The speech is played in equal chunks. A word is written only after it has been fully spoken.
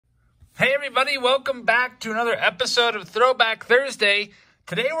everybody, welcome back to another episode of Throwback Thursday.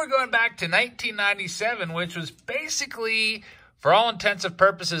 Today we're going back to 1997, which was basically, for all intents and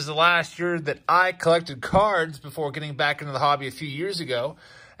purposes, the last year that I collected cards before getting back into the hobby a few years ago.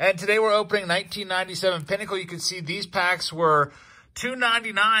 And today we're opening 1997 Pinnacle. You can see these packs were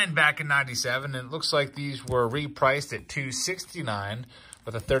 $2.99 back in 97, and it looks like these were repriced at $2.69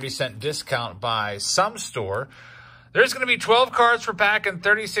 with a 30-cent discount by some store. There's going to be 12 cards per pack and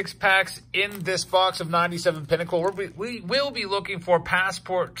 36 packs in this box of 97 Pinnacle. We will be looking for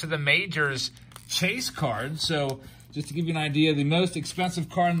Passport to the Majors chase cards. So just to give you an idea, the most expensive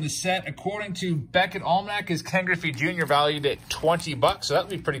card in the set, according to Beckett Almanac, is Ken Griffey Jr. valued at $20. So that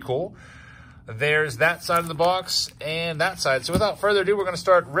would be pretty cool. There's that side of the box and that side. So without further ado, we're going to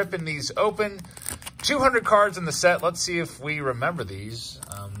start ripping these open. 200 cards in the set. Let's see if we remember these.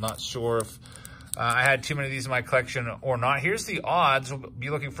 I'm not sure if I had too many of these in my collection or not. Here's the odds. We'll be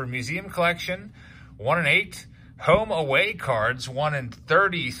looking for Museum Collection, 1 in 8. Home Away cards, 1 in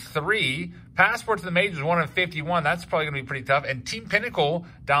 33. Passport to the Majors, 1 in 51. That's probably going to be pretty tough. And Team Pinnacle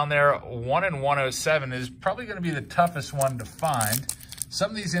down there, 1 in 107 is probably going to be the toughest one to find.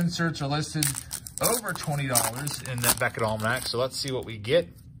 Some of these inserts are listed over $20 in that Beckett Almanac. So let's see what we get.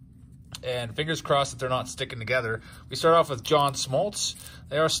 And fingers crossed that they're not sticking together. We start off with John Smoltz.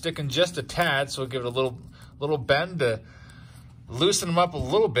 They are sticking just a tad, so we'll give it a little bend to loosen them up a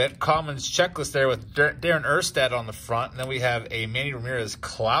little bit. Commons checklist there with Darren Erstad on the front. And then we have a Manny Ramirez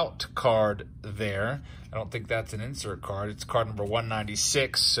Clout card there. I don't think that's an insert card. It's card number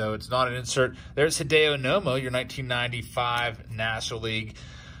 196, so it's not an insert. There's Hideo Nomo, your 1995 National League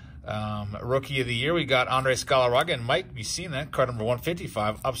Rookie of the Year. We got Andres Galarraga and Mike. You've seen that, card number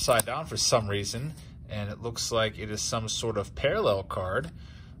 155, upside down for some reason. And it looks like it is some sort of parallel card.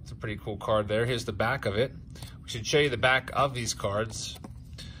 It's a pretty cool card there. Here's the back of it. We should show you the back of these cards.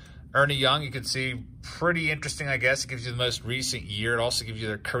 Ernie Young, you can see, pretty interesting, I guess. It gives you the most recent year. It also gives you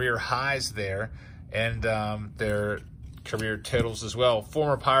their career highs there and their career totals as well.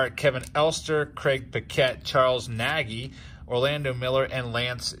 Former Pirate Kevin Elster, Craig Paquette, Charles Nagy, Orlando Miller, and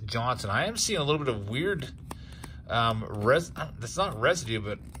Lance Johnson. I am seeing a little bit of weird, that's not residue,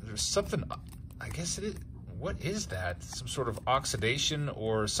 but there's something, I guess it is. What is that? Some sort of oxidation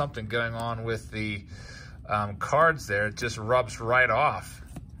or something going on with the cards there. It just rubs right off.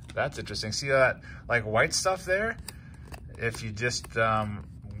 That's interesting. See that like white stuff there? If you just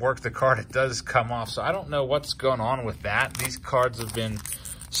work the card, it does come off. So I don't know what's going on with that. These cards have been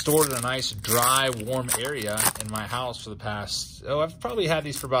stored in a nice, dry, warm area in my house for the past, I've probably had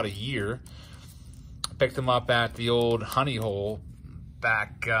these for about a year. I picked them up at the old Honey Hole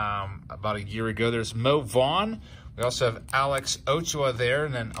back about a year ago. There's Mo Vaughn. We also have Alex Ochoa there,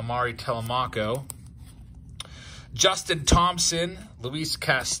 and then Amari Telemaco. Justin Thompson, Luis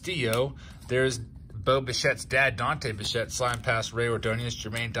Castillo. There's Bo Bichette's dad, Dante Bichette, slime past Ray Ordonez,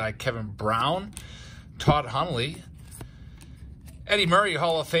 Jermaine Dye, Kevin Brown, Todd Hundley, Eddie Murray,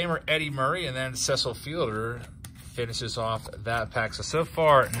 Hall of Famer Eddie Murray, and then Cecil Fielder finishes off that pack. So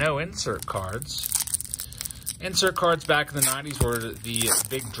far, no insert cards. Insert cards back in the 90s were the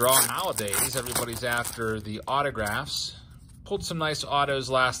big draw nowadays. Everybody's after the autographs. Pulled some nice autos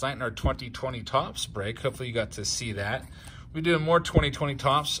last night in our 2020 Topps break. Hopefully you got to see that. We're doing more 2020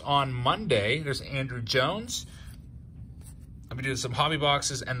 Topps on Monday. There's Andrew Jones. I'll be doing some hobby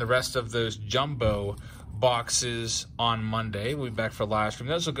boxes and the rest of those jumbo boxes on Monday. We'll be back for live stream.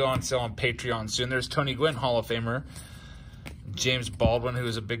 Those will go on sale on Patreon soon. There's Tony Gwynn, Hall of Famer. James Baldwin, who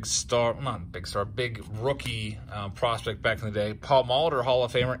is a big star, not a big star, big rookie prospect back in the day. Paul Molitor, Hall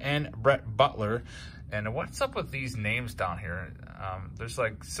of Famer, and Brett Butler. And what's up with these names down here? There's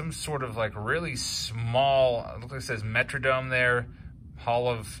like some sort of like really small, it looks like it says Metrodome there, Mall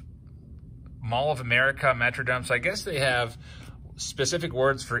of America, Metrodome. So I guess they have specific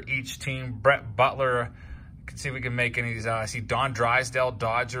words for each team. Brett Butler, you can see if we can make any of these out. I see Don Drysdale,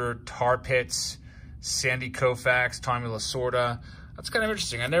 Dodger, Tar Pits, Sandy Koufax, Tommy Lasorda. That's kind of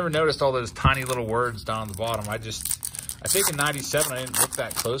interesting. I never noticed all those tiny little words down on the bottom. I think in 97 I didn't look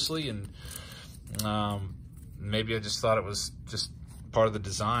that closely, and maybe I just thought it was just part of the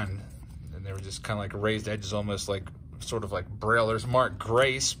design, and they were just kind of like raised edges, almost like sort of like Braille. There's Mark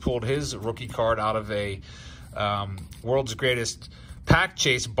Grace, pulled his rookie card out of a World's Greatest Pack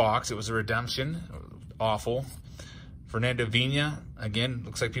Chase box. It was a redemption. Awful. Fernando Vina, again,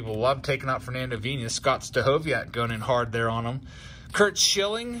 looks like people love taking out Fernando Vina. Scott Stahoviak going in hard there on him. Kurt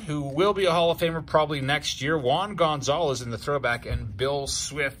Schilling, who will be a Hall of Famer probably next year. Juan Gonzalez in the throwback, and Bill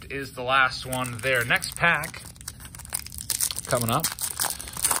Swift is the last one there. Next pack coming up.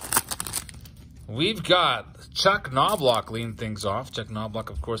 We've got Chuck Knobloch leading things off. Chuck Knobloch,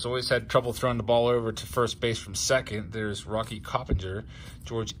 of course, always had trouble throwing the ball over to first base from second. There's Rocky Coppinger,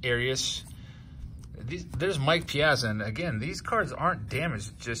 George Arias. There's Mike Piazza. And again, these cards aren't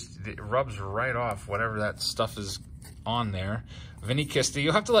damaged. It rubs right off whatever that stuff is on there. Vinny Kista.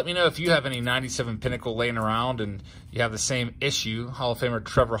 You'll have to let me know if you have any 97 Pinnacle laying around and you have the same issue. Hall of Famer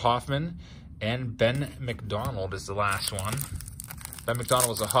Trevor Hoffman. And Ben McDonald is the last one. Ben McDonald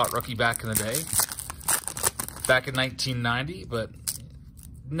was a hot rookie back in the day. Back in 1990, but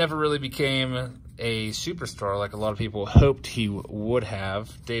never really became a superstar like a lot of people hoped he would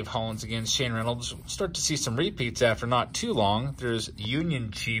have. Dave Hollins again, Shane Reynolds. Start to see some repeats after not too long. There's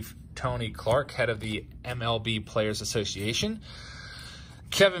Union Chief Tony Clark, head of the MLB Players Association.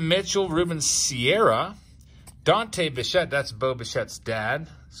 Kevin Mitchell, Ruben Sierra. Dante Bichette, that's Bo Bichette's dad.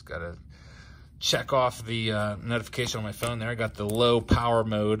 Just got to check off the notification on my phone there. I got the low power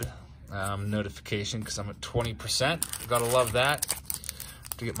mode notification because I'm at 20%. Gotta love that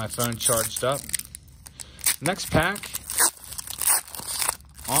to get my phone charged up. Next pack.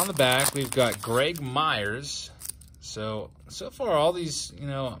 On the back, we've got Greg Myers. So far, all these,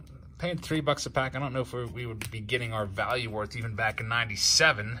 paying $3 a pack. I don't know if we would be getting our value worth even back in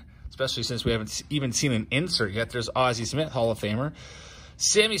 97, especially since we haven't even seen an insert yet. There's Ozzie Smith, Hall of Famer.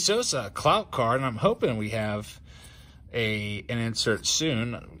 Sammy Sosa, clout card, and I'm hoping we have an insert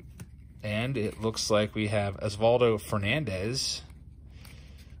soon. And it looks like we have Osvaldo Fernandez,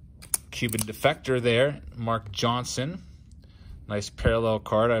 Cuban defector there, Mark Johnson. Nice parallel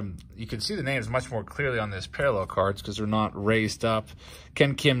card. You can see the names much more clearly on this parallel cards because they're not raised up.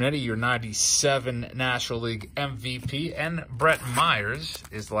 Ken Camnetti, your 97 National League MVP. And Brett Myers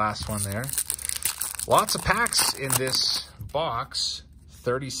is the last one there. Lots of packs in this box.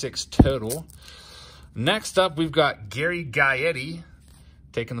 36 total. Next up, we've got Gary Gaetti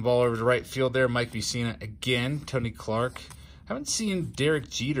taking the ball over to right field there. Mike Mussina again. Tony Clark. Haven't seen Derek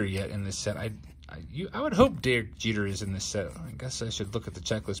Jeter yet in this set. I would hope Derek Jeter is in this set. I guess I should look at the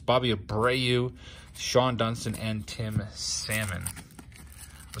checklist. Bobby Abreu, Sean Dunston, and Tim Salmon.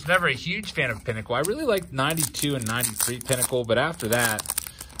 Was never a huge fan of Pinnacle. I really liked 92 and 93 Pinnacle, but after that,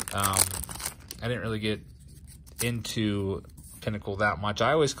 I didn't really get into Pinnacle that much.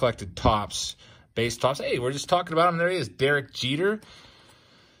 I always collected tops, base tops. Hey, we're just talking about him. There he is, Derek Jeter.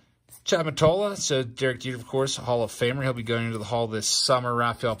 Chad Mottola, so Derek Jeter, of course, Hall of Famer. He'll be going into the Hall this summer.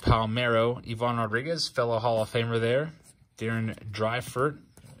 Rafael Palmeiro, Ivan Rodriguez, fellow Hall of Famer there. Darren Dreifert,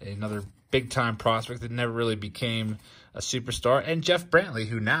 another big-time prospect that never really became a superstar. And Jeff Brantley,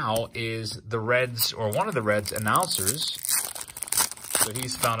 who now is the Reds, or one of the Reds announcers. So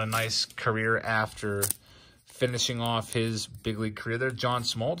he's found a nice career after finishing off his big league career there. John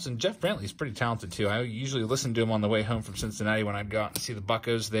Smoltz, and Jeff Brantley's pretty talented too. I usually listen to him on the way home from Cincinnati when I'd go out and see the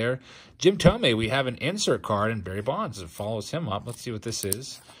Buccos there. Jim Thome, we have an insert card, and Barry Bonds that follows him up. Let's see what this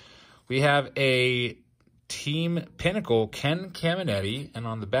is. We have a Team Pinnacle, Ken Camnetti, and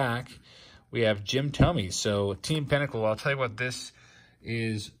on the back, we have Jim Thome. So Team Pinnacle, I'll tell you what this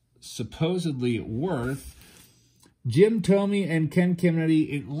is supposedly worth. Jim Thome and Ken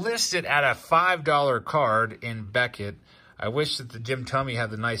Camnetti listed at a $5 card in Beckett. I wish that the Jim Thome had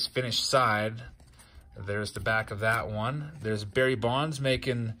the nice finished side. There's the back of that one. There's Barry Bonds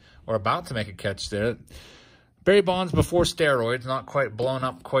making, or about to make a catch there. Barry Bonds before steroids, not quite blown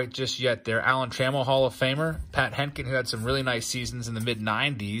up quite just yet there. Alan Trammell, Hall of Famer. Pat Henkin, who had some really nice seasons in the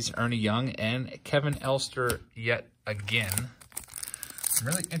mid-90s. Ernie Young and Kevin Elster yet again. I'm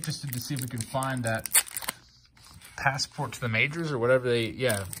really interested to see if we can find that Passport to the Majors or whatever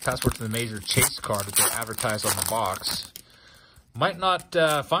Passport to the Major chase card that they advertise on the box. Might not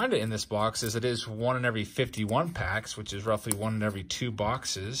find it in this box, as it is 1 in every 51 packs, which is roughly 1 in every 2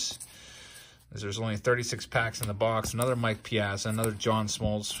 boxes. As there's only 36 packs in the box. Another Mike Piazza, another John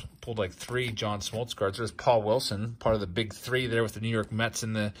Smoltz. Pulled like 3 John Smoltz cards. There's Paul Wilson, part of the big 3 there with the New York Mets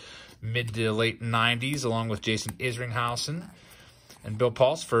in the mid to late 90s, along with Jason Isringhausen and Bill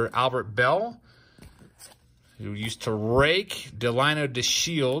Pulse. Albert Bell, who used to rake, Delino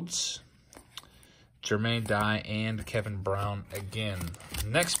DeShields, Jermaine Dye, and Kevin Brown again.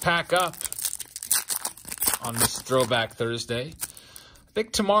 Next pack up on this Throwback Thursday. I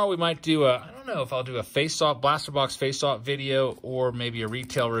think tomorrow we might do I don't know if I'll do a face-off, blaster box face-off video or maybe a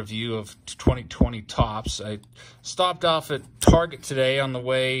retail review of 2020 tops. I stopped off at Target today on the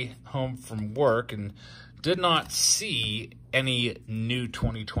way home from work and did not see any new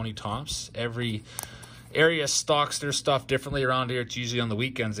 2020 tops. Every area stocks their stuff differently around here. It's usually on the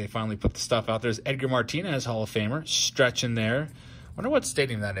weekends they finally put the stuff out. There's Edgar Martinez, Hall of Famer, stretching there. I wonder what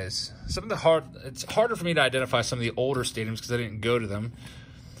stadium that is. It's harder for me to identify some of the older stadiums because I didn't go to them.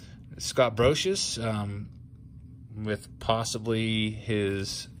 Scott Brocious, with possibly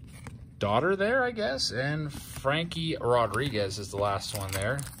his daughter there, I guess. And Frankie Rodriguez is the last one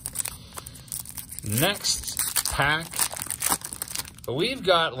there. Next pack, we've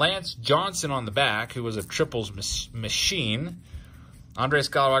got Lance Johnson on the back, who was a triples machine. Andres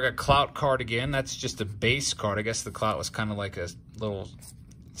Galarraga Clout card again. That's just a base card. I guess the Clout was kind of like a little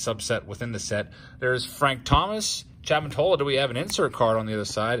subset within the set. There's Frank Thomas. Chapman Tola. Do we have an insert card on the other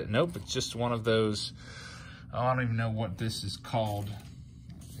side? Nope, it's just one of those. I don't even know what this is called.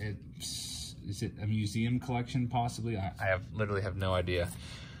 Is it a museum collection possibly? I literally have no idea.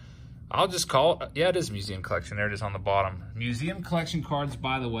 I'll just call it, yeah, it is a museum collection. There it is on the bottom. Museum collection cards,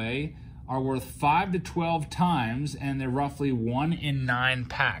 by the way, are worth 5 to 12 times, and they're roughly 1 in 9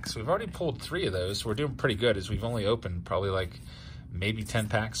 packs. We've already pulled 3 of those, so we're doing pretty good, as we've only opened probably like maybe 10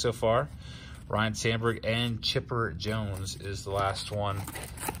 packs so far. Ryan Sandberg and Chipper Jones is the last one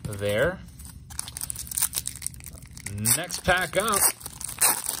there. Next pack up.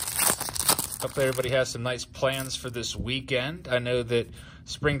 Hopefully everybody has some nice plans for this weekend. I know that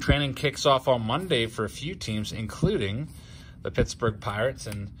spring training kicks off on Monday for a few teams, including the Pittsburgh Pirates,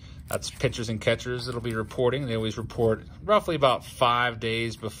 and that's pitchers and catchers that'll be reporting. They always report roughly about 5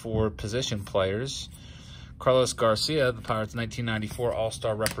 days before position players. Carlos Garcia, the Pirates' 1994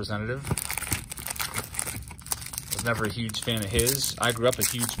 All-Star representative. Was never a huge fan of his. I grew up a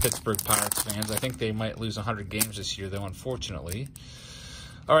huge Pittsburgh Pirates fan. I think they might lose 100 games this year, though, unfortunately.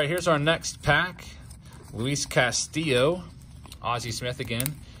 All right, here's our next pack. Luis Castillo, Ozzie Smith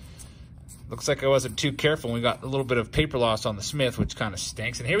again. Looks like I wasn't too careful. We got a little bit of paper loss on the Smith, which kind of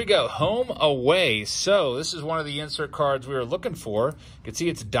stinks. And here we go, home away. So this is one of the insert cards we were looking for. You can see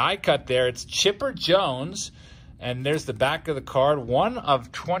it's die cut there. It's Chipper Jones. And there's the back of the card, 1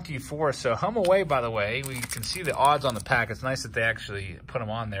 of 24. So home away, by the way, we can see the odds on the pack. It's nice that they actually put them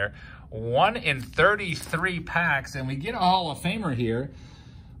on there. 1 in 33 packs, and we get a Hall of Famer here.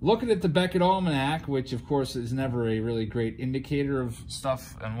 Looking at the Beckett Almanac, which of course is never a really great indicator of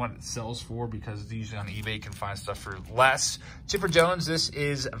stuff and what it sells for, because usually on eBay you can find stuff for less. Chipper Jones, this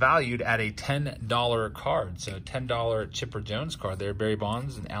is valued at a $10 card. So $10 Chipper Jones card there. Barry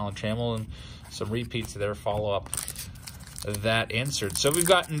Bonds and Alan Trammell and some repeats there follow up that insert. So we've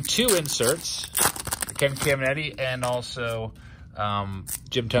gotten 2 inserts, Ken Caminetti and also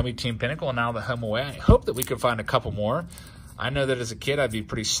Jim Thome, Team Pinnacle, and now the home away. I hope that we can find a couple more. I know that as a kid, I'd be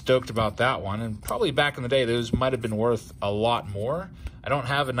pretty stoked about that one. And probably back in the day, those might have been worth a lot more. I don't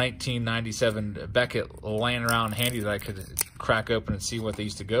have a 1997 Beckett laying around handy that I could crack open and see what they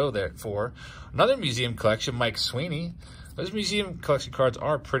used to go there for. Another museum collection, Mike Sweeney. Those museum collection cards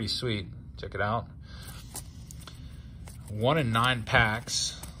are pretty sweet. Check it out. 1 in 9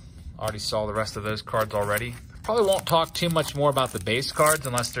 packs. Already saw the rest of those cards already. Probably won't talk too much more about the base cards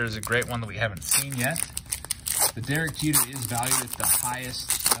unless there's a great one that we haven't seen yet. The Derek Jeter is valued at the highest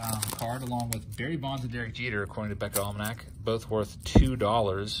card, along with Barry Bonds and Derek Jeter, according to Beckett Almanac, both worth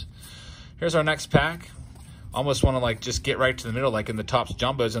 $2. Here's our next pack. Almost want to like just get right to the middle, like in the Topps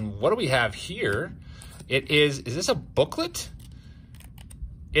Jumbos. And what do we have here? Is this a booklet?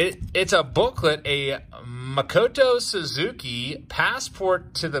 It's a booklet, a Makoto Suzuki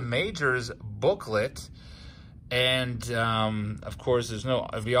Passport to the Majors booklet. And, of course,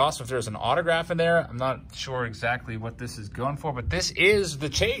 it'd be awesome if there was an autograph in there. I'm not sure exactly what this is going for, but this is the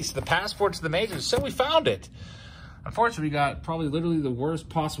chase, the Passport to the Majors. So we found it. Unfortunately, we got probably literally the worst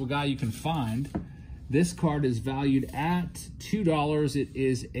possible guy you can find. This card is valued at $2. It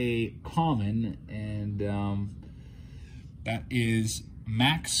is a common, and that is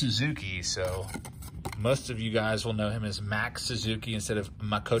Max Suzuki. So most of you guys will know him as Max Suzuki instead of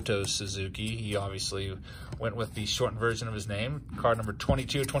Makoto Suzuki. He obviously went with the shortened version of his name, card number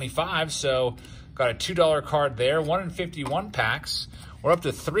 2225. So got a $2 card there, 1 in 51 packs. We're up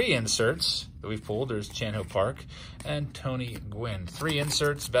to 3 inserts that we've pulled. There's Chan-Ho Park and Tony Gwynn. 3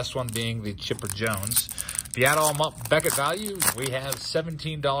 inserts, best one being the Chipper Jones. If you add all them up, Beckett value, we have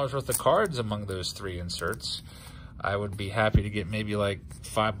 $17 worth of cards among those 3 inserts. I would be happy to get maybe like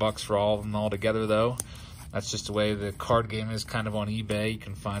 $5 for all of them all together, though. That's just the way the card game is kind of on eBay. You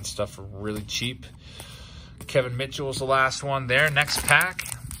can find stuff for really cheap. Kevin Mitchell's the last one there. Next pack.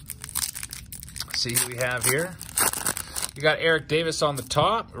 Let's see who we have here. You got Eric Davis on the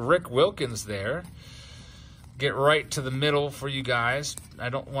top. Rick Wilkins there. Get right to the middle for you guys. I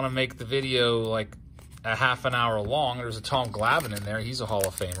don't want to make the video like a half an hour long. There's a Tom Glavine in there. He's a Hall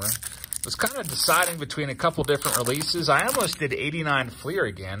of Famer. Was kind of deciding between a couple different releases. I almost did 89 Fleer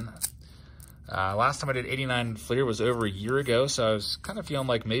again. Last time I did 89 Fleer was over a year ago, so I was kind of feeling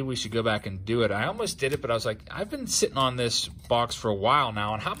like maybe we should go back and do it. I almost did it, but I was like, I've been sitting on this box for a while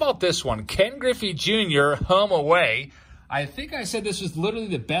now, and how about this one? Ken Griffey Jr., Home Away. I think I said this was literally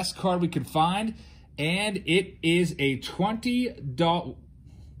the best card we could find, and it is a $20...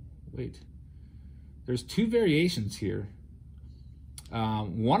 Wait. There's two variations here.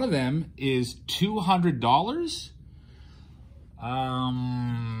 One of them is $200.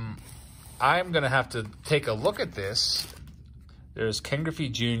 I'm going to have to take a look at this. There's Ken Griffey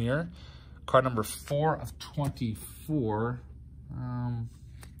Jr., card number 4 of 24. A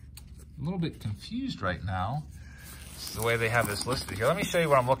little bit confused right now. This is the way they have this listed here. Let me show you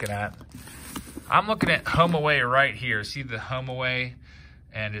what I'm looking at. I'm looking at Home Away right here. See the Home Away?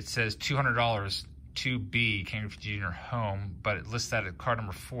 And it says $200 to B, Ken Griffey Jr. Home, but it lists that at card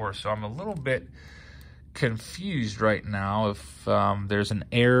number 4. So I'm a little bit confused right now if there's an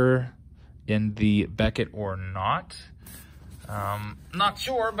error in the Beckett or not. Not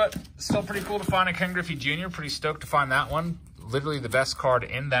sure, but still pretty cool to find a Ken Griffey Jr. Pretty stoked to find that one. Literally the best card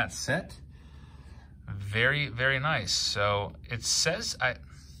in that set. Very, very nice. So it says,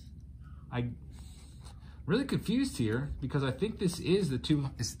 I'm really confused here because I think this is the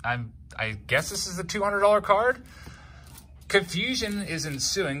I guess this is the $200 card. Confusion is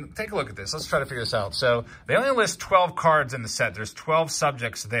ensuing. Take a look at this. Let's try to figure this out. So they only list 12 cards in the set. There's 12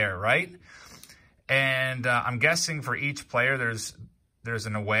 subjects there, right? And I'm guessing for each player, there's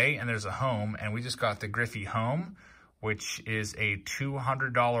an away and there's a home. And we just got the Griffey Home, which is a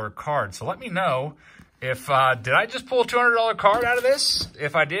 $200 card. So let me know if, did I just pull a $200 card out of this?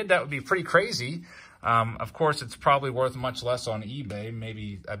 If I did, that would be pretty crazy. Of course, it's probably worth much less on eBay.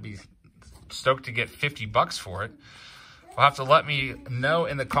 Maybe I'd be stoked to get 50 bucks for it. You'll have to let me know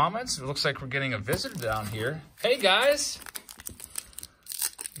in the comments. It looks like we're getting a visitor down here. Hey, guys.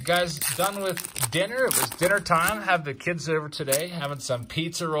 You guys done with dinner? It was dinner time. Have the kids over today, having some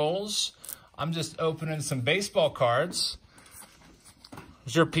pizza rolls. I'm just opening some baseball cards.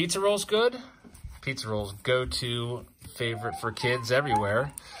 Is your pizza rolls good? Pizza rolls, go-to favorite for kids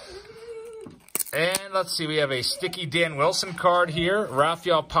everywhere. And let's see, we have a sticky Dan Wilson card here.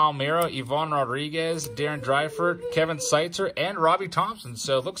 Rafael Palmeiro, Ivan Rodriguez, Darren Dreifert, Kevin Seitzer, and Robbie Thompson.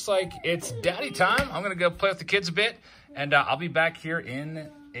 So it looks like it's daddy time. I'm going to go play with the kids a bit, and I'll be back here in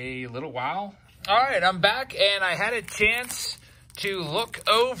a little while. All right, I'm back, and I had a chance to look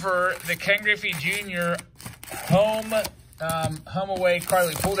over the Ken Griffey Jr. Home Away card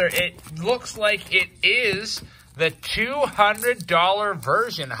that we pulled there. It looks like it is the $200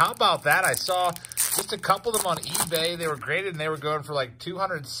 version. How about that? I saw just a couple of them on eBay. They were graded and they were going for like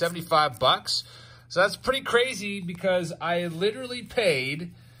 275 bucks. So that's pretty crazy because I literally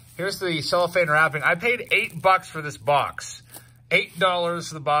paid, here's the cellophane wrapping. I paid $8 for this box. $8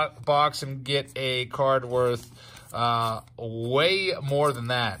 for the box and get a card worth way more than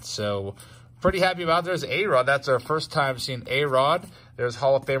that. So pretty happy about it. There's A-Rod. That's our first time seeing A-Rod. There's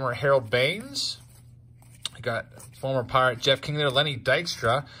Hall of Famer Harold Baines. Got former Pirate Jeff King there, Lenny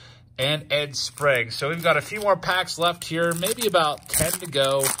Dykstra, and Ed Sprague. So we've got a few more packs left here, maybe about 10 to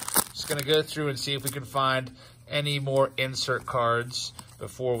go. Just going to go through and see if we can find any more insert cards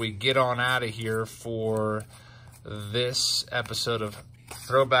before we get on out of here for this episode of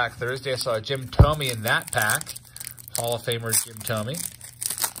Throwback Thursday. I saw Jim Thome in that pack. Hall of Famer Jim Thome.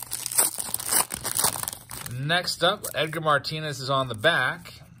 Next up, Edgar Martinez is on the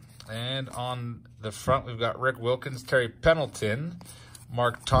back. And on the front, we've got Rick Wilkins, Terry Pendleton,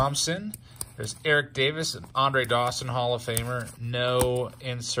 Mark Thompson. There's Eric Davis and Andre Dawson, Hall of Famer. No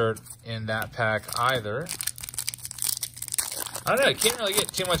insert in that pack either. I don't know. You can't really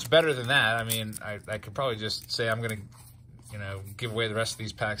get too much better than that. I mean, I could probably just say I'm going to, give away the rest of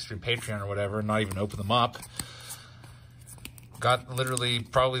these packs through Patreon or whatever and not even open them up. Got literally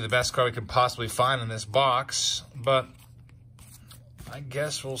probably the best card we could possibly find in this box, but I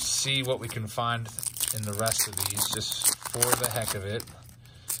guess we'll see what we can find in the rest of these, just for the heck of it.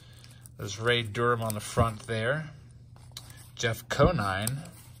 There's Ray Durham on the front there. Jeff Conine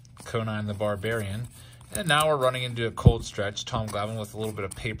the Barbarian. And now we're running into a cold stretch. Tom Glavine with a little bit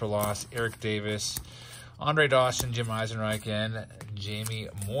of paper loss. Eric Davis, Andre Dawson, Jim Eisenreich, and Jamie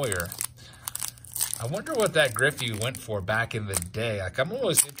Moyer. I wonder what that Griffey went for back in the day. Like, I'm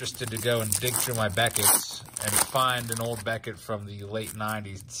always interested to go and dig through my Beckett's and find an old Beckett from the late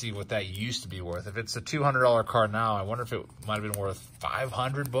 90s and see what that used to be worth. If it's a $200 card now, I wonder if it might have been worth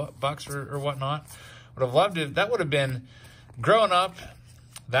 500 bucks or whatnot. Would have loved it. That would have been, growing up,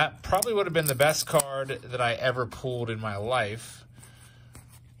 that probably would have been the best card that I ever pulled in my life.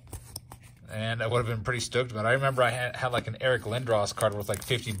 and I would have been pretty stoked about it. I remember I had like an Eric Lindros card worth like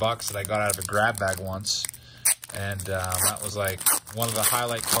 $50 that I got out of a grab bag once. And that was like one of the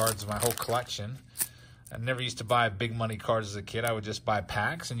highlight cards of my whole collection. I never used to buy big money cards as a kid. I would just buy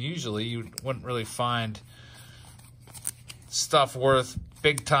packs, and usually you wouldn't really find stuff worth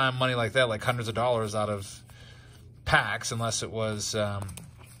big time money like that, like hundreds of dollars out of packs, unless it was, I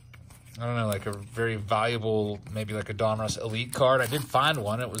don't know, like a very valuable, maybe like a Donruss Elite card. I did find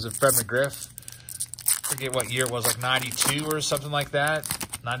one. It was a Fred McGriff. I forget what year it was, like 92 or something like that.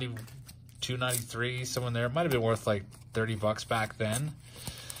 92, 93, someone there. It might have been worth like $30 back then.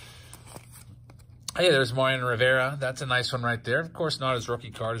 Hey, there's Mariano Rivera. That's a nice one right there. Of course, not his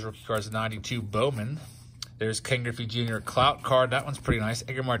rookie card. His rookie card is a 92 Bowman. There's Ken Griffey Jr. Clout card. That one's pretty nice.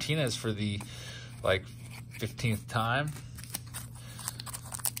 Edgar Martinez for the, like, 15th time.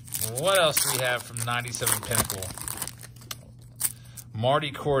 What else do we have from 97 Pinnacle?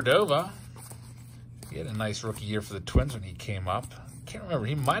 Marty Cordova. He had a nice rookie year for the Twins when he came up. Can't remember.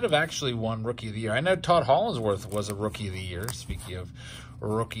 He might have actually won Rookie of the Year. I know Todd Hollinsworth was a Rookie of the Year, speaking of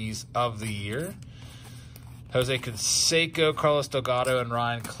Rookies of the Year. Jose Canseco, Carlos Delgado, and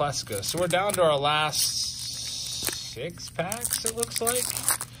Ryan Kleska. So we're down to our last 6 packs, it looks like.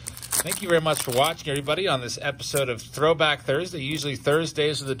 Thank you very much for watching, everybody, on this episode of Throwback Thursday. Usually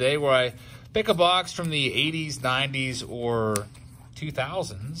Thursdays are the day where I pick a box from the 80s, 90s, or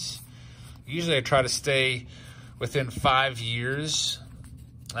 2000s. Usually I try to stay within 5 years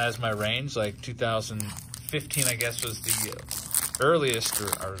as my range. Like 2015, I guess, was the earliest or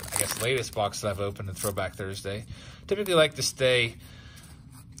I guess latest box that I've opened in Throwback Thursday. Typically like to stay,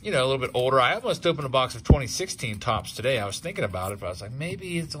 you know, a little bit older. I almost opened a box of 2016 Topps today. I was thinking about it, but I was like,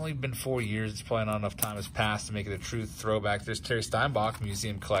 maybe it's only been 4 years. It's probably not enough time has passed to make it a true throwback. There's Terry Steinbach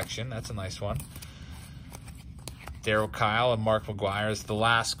Museum Collection. That's a nice one. Darryl Kyle and Mark McGuire is the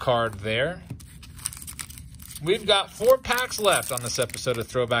last card there. We've got 4 packs left on this episode of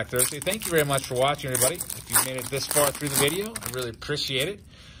Throwback Thursday. Thank you very much for watching, everybody. If you've made it this far through the video, I really appreciate it.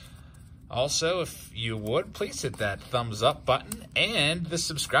 Also, if you would, please hit that thumbs up button and the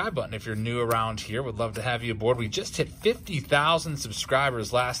subscribe button if you're new around here. Would love to have you aboard. We just hit 50,000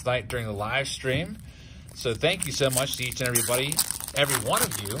 subscribers last night during the live stream. So thank you so much to each and everybody, every one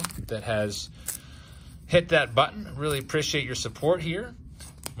of you that has hit that button. Really appreciate your support here.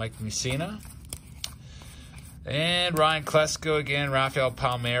 Mike Messina. And Ryan Klesko again, Rafael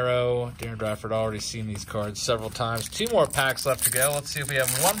Palmeiro, Darren Bradford. Already seen these cards several times. 2 more packs left to go. Let's see if we have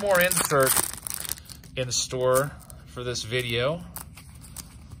one more insert in store for this video.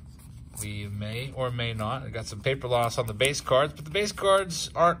 We may or may not. I got some paper loss on the base cards, but the base cards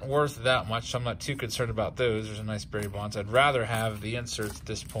aren't worth that much, so I'm not too concerned about those. There's a nice Barry Bonds. I'd rather have the inserts at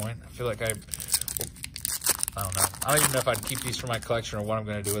this point. I feel like I don't know. I don't even know if I'd keep these for my collection or what I'm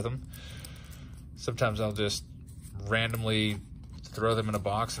going to do with them. Sometimes I'll just randomly throw them in a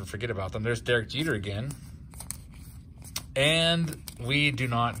box and forget about them. There's Derek Jeter again. And we do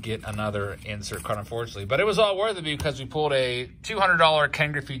not get another insert card, unfortunately. But it was all worth it because we pulled a $200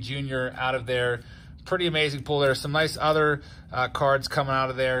 Ken Griffey Jr. out of there. Pretty amazing pull there. Some nice other cards coming out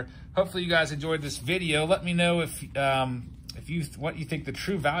of there. Hopefully you guys enjoyed this video. Let me know if what you think the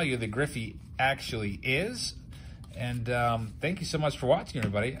true value of the Griffey actually is. And thank you so much for watching,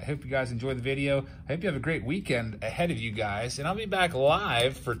 everybody. I hope you guys enjoyed the video. I hope you have a great weekend ahead of you guys. And I'll be back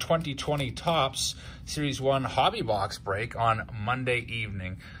live for 2020 Topps Series 1 Hobby Box Break on Monday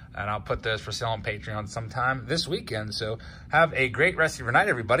evening. And I'll put those for sale on Patreon sometime this weekend. So have a great rest of your night,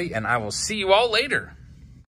 everybody. And I will see you all later.